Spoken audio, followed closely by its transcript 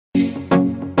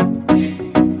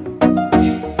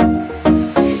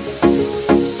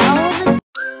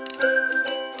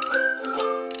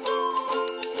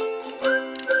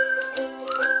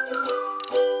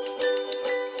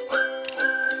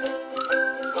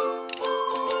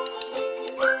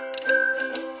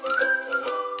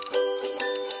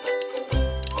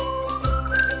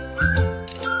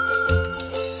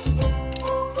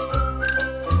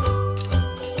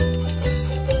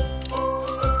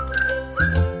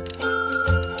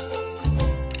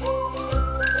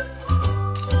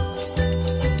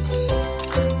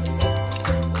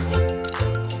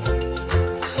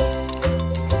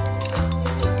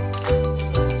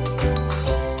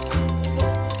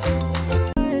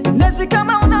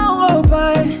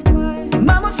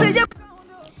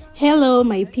Hello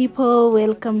my people,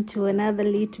 welcome to another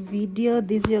lit video.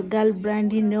 This is your girl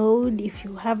Brandy Nowood. If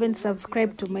you haven't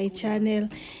subscribed to my channel,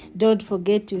 don't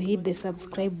forget to hit the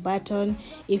subscribe button.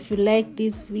 If you like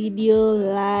this video,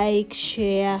 like,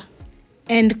 share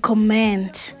and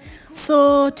comment.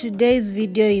 So today's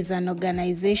video is an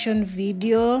organization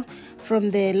video.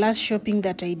 From the last shopping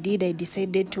that I did, I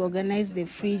decided to organize the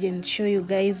fridge and show you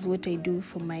guys what I do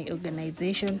for my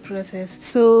organization process.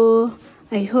 So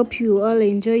I hope you all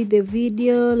enjoyed the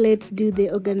video. Let's do the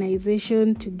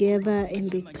organization together and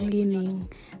the cleaning.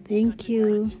 Thank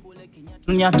you.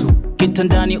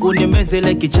 Kitandani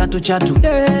unemezele kichatu chatu.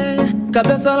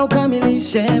 Kabla lo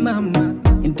kamilishe mama,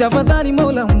 tafadhali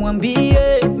Mola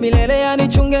mwambie milele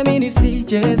anichunge mimi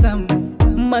nisijeza.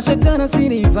 Mashetani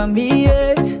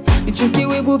sinivamie, chuki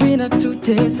wivu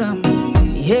vinatutesa.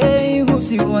 Hey,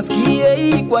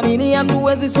 usiwasikie, kwa nini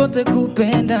hatuwezi sote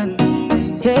kupendana?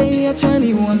 Hey,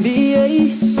 achani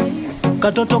uambie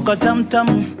katoto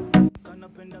katamtam.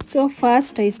 So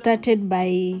first I started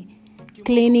by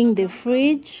cleaning the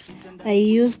fridge. I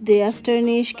used the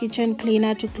Astonish kitchen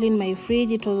cleaner to clean my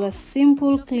fridge. It was a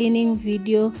simple cleaning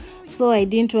video, so I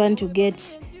didn't want to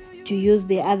use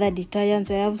the other detergents.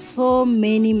 I have so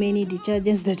many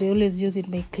detergents that I always use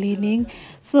in my cleaning,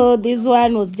 so this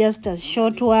one was just a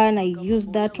short one. I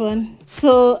used that one.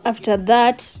 So after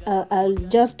that, I'll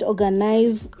just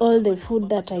organize all the food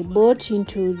that I bought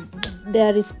into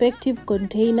their respective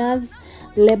containers,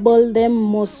 label them,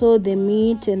 more so the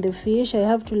meat and the fish. I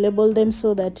have to label them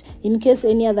so that in case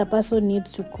any other person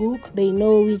needs to cook, they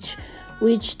know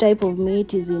which type of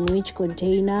meat is in which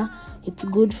container. It's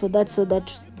good for that, so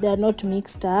that they are not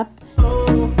mixed up.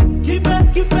 Keep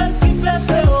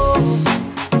it, oh.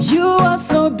 You are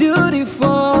so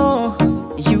beautiful.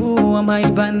 You are my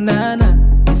banana.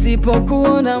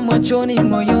 Isipokuona machoni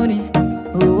moyoni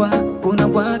huwa kuna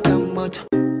waka moto.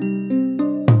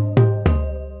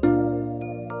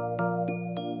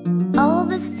 All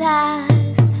the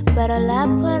stars, but I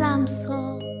love what I'm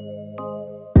so.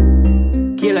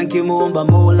 Kila nkimuomba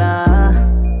Mola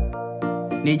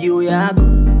ni juu yako,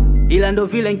 ila ndo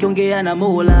vile nkiongea na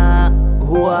Mola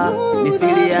huwa ni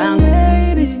siri yangu.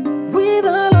 With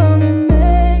all of you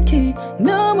make it,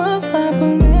 no more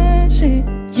separation.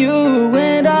 You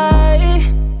and I,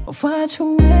 what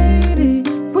you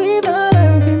waiting? With all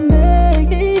of you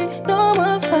make it, no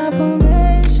more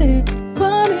separation.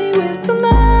 Party with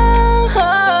tonight.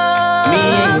 Me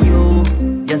and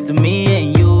you, just me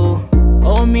and you.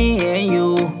 Oh, me and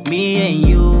you, me and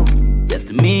you,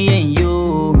 just me and you.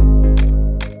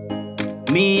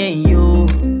 Me and you,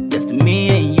 just me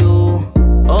and you.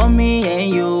 Oh, me and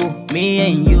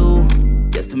you,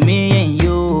 just me and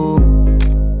you.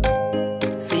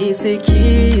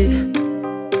 Sisiki,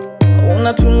 I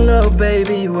want to love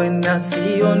baby when I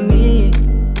see your need.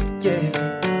 Yeah,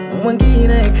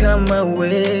 mwingine kama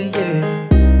we, yeah.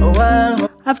 Oh, wow.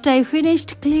 After I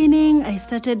finished cleaning, I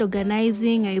started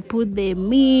organizing. I put the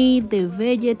meat, the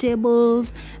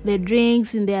vegetables, the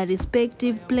drinks in their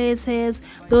respective places.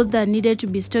 Those that needed to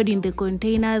be stored in the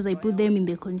containers, I put them in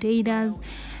the containers.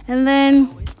 And then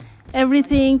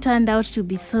everything turned out to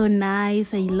be so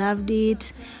nice. I loved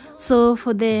it. So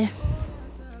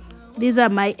these are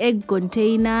my egg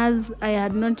containers. I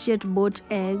had not yet bought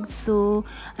eggs, so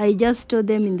I just store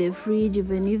them in the fridge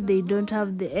even if they don't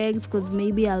have the eggs, because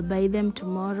maybe I'll buy them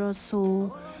tomorrow.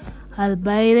 So I'll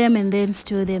buy them and then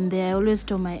store them there. I always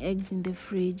store my eggs in the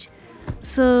fridge.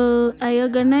 So I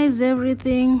organized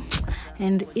everything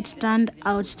and it turned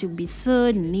out to be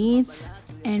so neat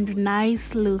and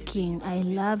nice looking. I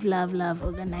love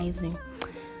organizing.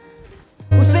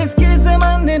 Usisikize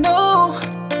maneno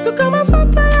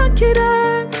tukamafuta ya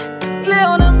kidem,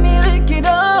 leo na miliki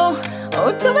do,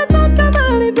 tumetoka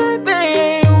mbali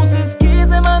baby.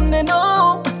 Usisikize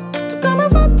maneno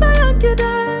tukamafuta ya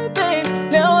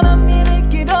kidem, leo na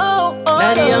miliki do.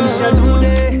 Naliamsha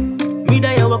dude,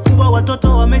 mida ya wakubwa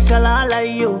watoto wameshalala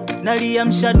hiyo.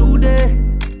 Naliamsha dude,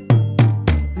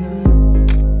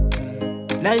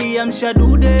 naliamsha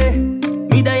dude,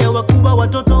 mida ya wakubwa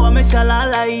watoto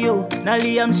wameshalala hiyo.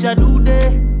 Naliamsha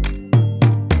dude.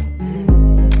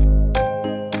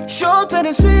 Short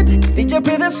and sweet, DJ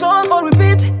play the song or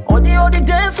repeat, or the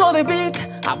dance or the beat.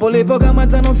 Apolebo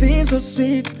gamatano feel so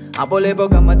sweet. Apolebo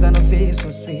gamatano feel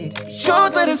so sweet.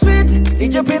 Short and sweet,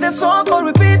 DJ play the song or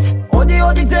repeat, or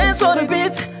the dance or the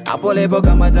beat. Apolebo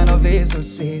gamatano feel so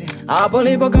sweet.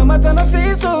 Apolebo gamatano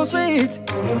feel so sweet.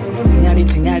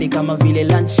 Tingali kama vile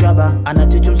lunch shaba,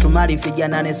 anachuchu msumari figa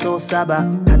 8 so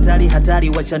 7. Hatari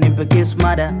wacha nimpe kiss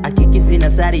mada, akikisi na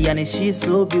sari yani she's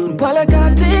so beautiful. Pale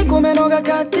kati kumenoga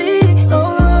kati,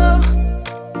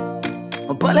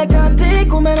 pale kati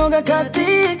kumenoga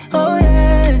kati, oh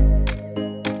yeah.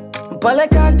 Pale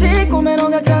kati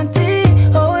kumenoga kati,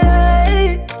 oh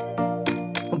yeah.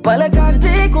 Pale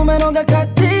kati kumenoga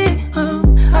kati, oh.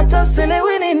 Hata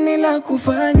sielewi nini la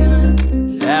kufanya.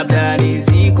 Labda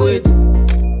nizi kwetu,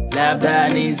 labda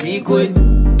nizi kwetu,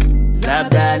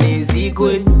 labda nizi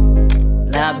kwetu,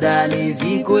 labda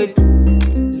nizi kwetu,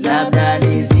 labda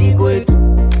nizi kwetu,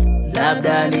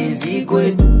 labda nizi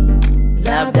kwetu,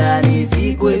 labda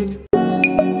nizi kwetu.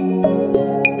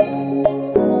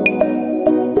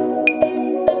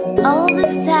 All the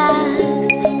stars,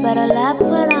 but I love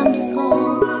what I'm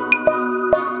so.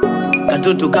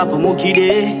 Katoto kapo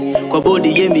mukide, kwa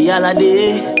body yemi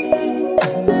yalade.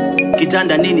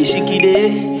 Kitanda nini shikide,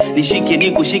 nishike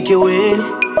nikushike we.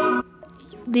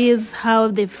 This is how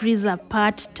the freezer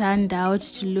part turned out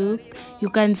to look. You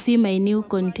can see my new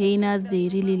containers, they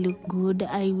really look good.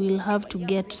 I will have to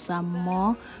get some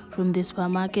more from the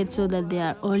supermarket so that they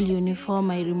are all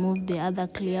uniform. I removed the other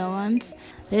clear ones.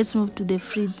 Let's move to the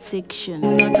fridge section.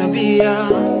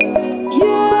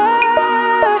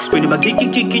 Speni makiki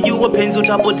kiki juu wapenzi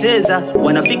utapoteza.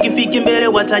 Wanafiki fiki mbele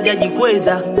watajaji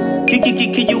kweza. Kiki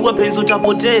kiki juu wapenzi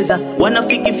utapoteza.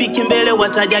 Wanafiki fiki mbele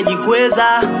watajaji kweza.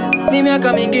 Ni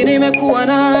miaka mingi nimekuwa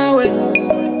nawe,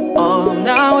 oh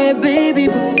nawe baby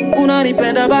boo.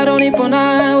 Unanipenda bado nipo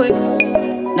nawe,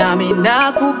 nami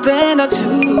nakupenda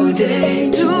today,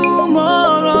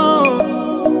 tomorrow.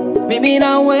 Mimi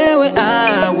na wewe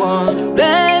I won't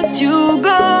let you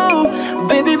go.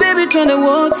 Baby baby twende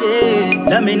wote.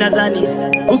 Nami nadhani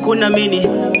huku na mini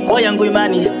kwa yangu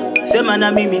imani. Sema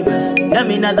na mimi basi.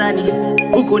 Nami nadhani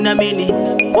huku na mini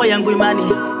kwa yangu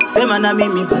imani. Sema na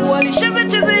mimi basi. Walisheze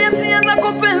cheze ya sianza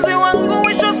kupenzi wangu.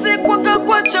 Mwisho siku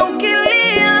akakuacha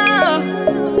ukilia.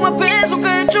 Mapenzi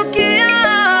ukayachukia.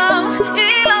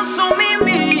 Ila so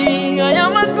mimi I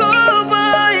am a good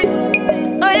boy,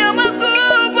 I am a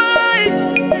good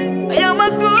boy, I am a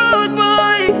good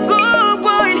boy,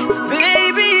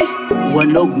 baby.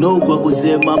 Wanok kwa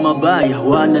kusema mabaya.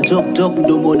 Wana talk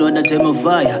mdomoni wanatema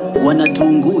fire.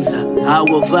 Wanatunguza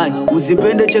hawafai.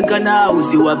 Usipende cheka nao,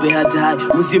 usiwape hatari.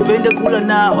 Usipende kula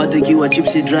nao, hatakiwa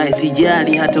chips dry.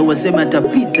 Sijali hata wasema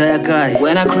tapita ya kai.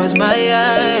 When I cross my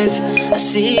eyes, I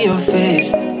see your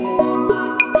face.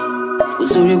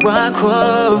 Uzuri wako,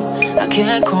 I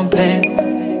can't compare.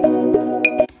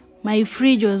 My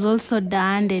fridge was also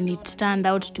done and it turned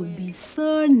out to be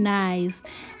so nice.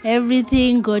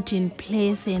 Everything got in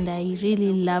place and I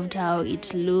really loved how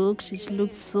it looked. It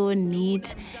looked so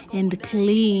neat and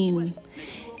clean.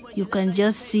 You can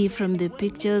just see from the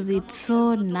pictures, it's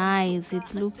so nice.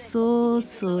 It looks so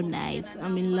nice.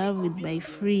 I'm in love with my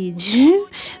fridge.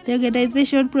 The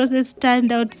organization process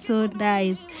turned out so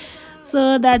nice.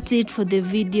 So that's it for the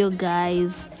video,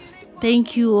 guys.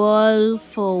 Thank you all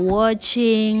for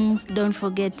watching. Don't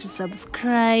forget to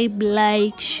subscribe,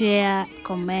 like, share,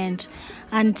 comment.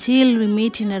 Until we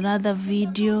meet in another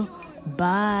video,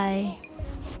 bye.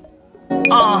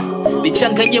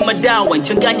 Nichanganye madawa,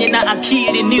 nichanganye na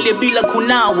akili, nile bila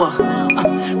kunawa.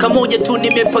 Kamoja tu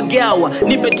nimepagawa,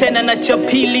 nipe tena na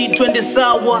chapili, twende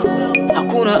sawa.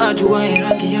 Hakuna ajuwaye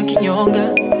rangi ya kinyonga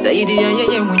zaidi ya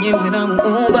yeye mwenyewe na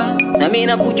muumba. Na mimi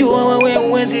nakujua wewe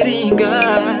uwezi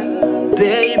ringa.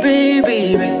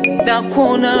 Baby,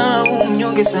 nakuona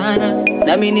umnyonge sana.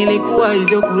 Na mimi nilikuwa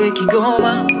hivyo kule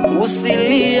Kigoma.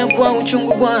 Usilie kwa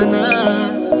uchungu bwana,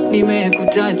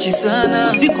 nimekutachi sana.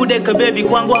 Usikudeka baby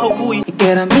kwangu haukui.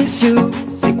 Gotta miss you.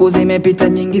 Siku zimepita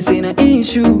nyingi sina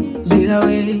issue. Bila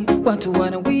wewe watu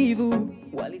wana wivu.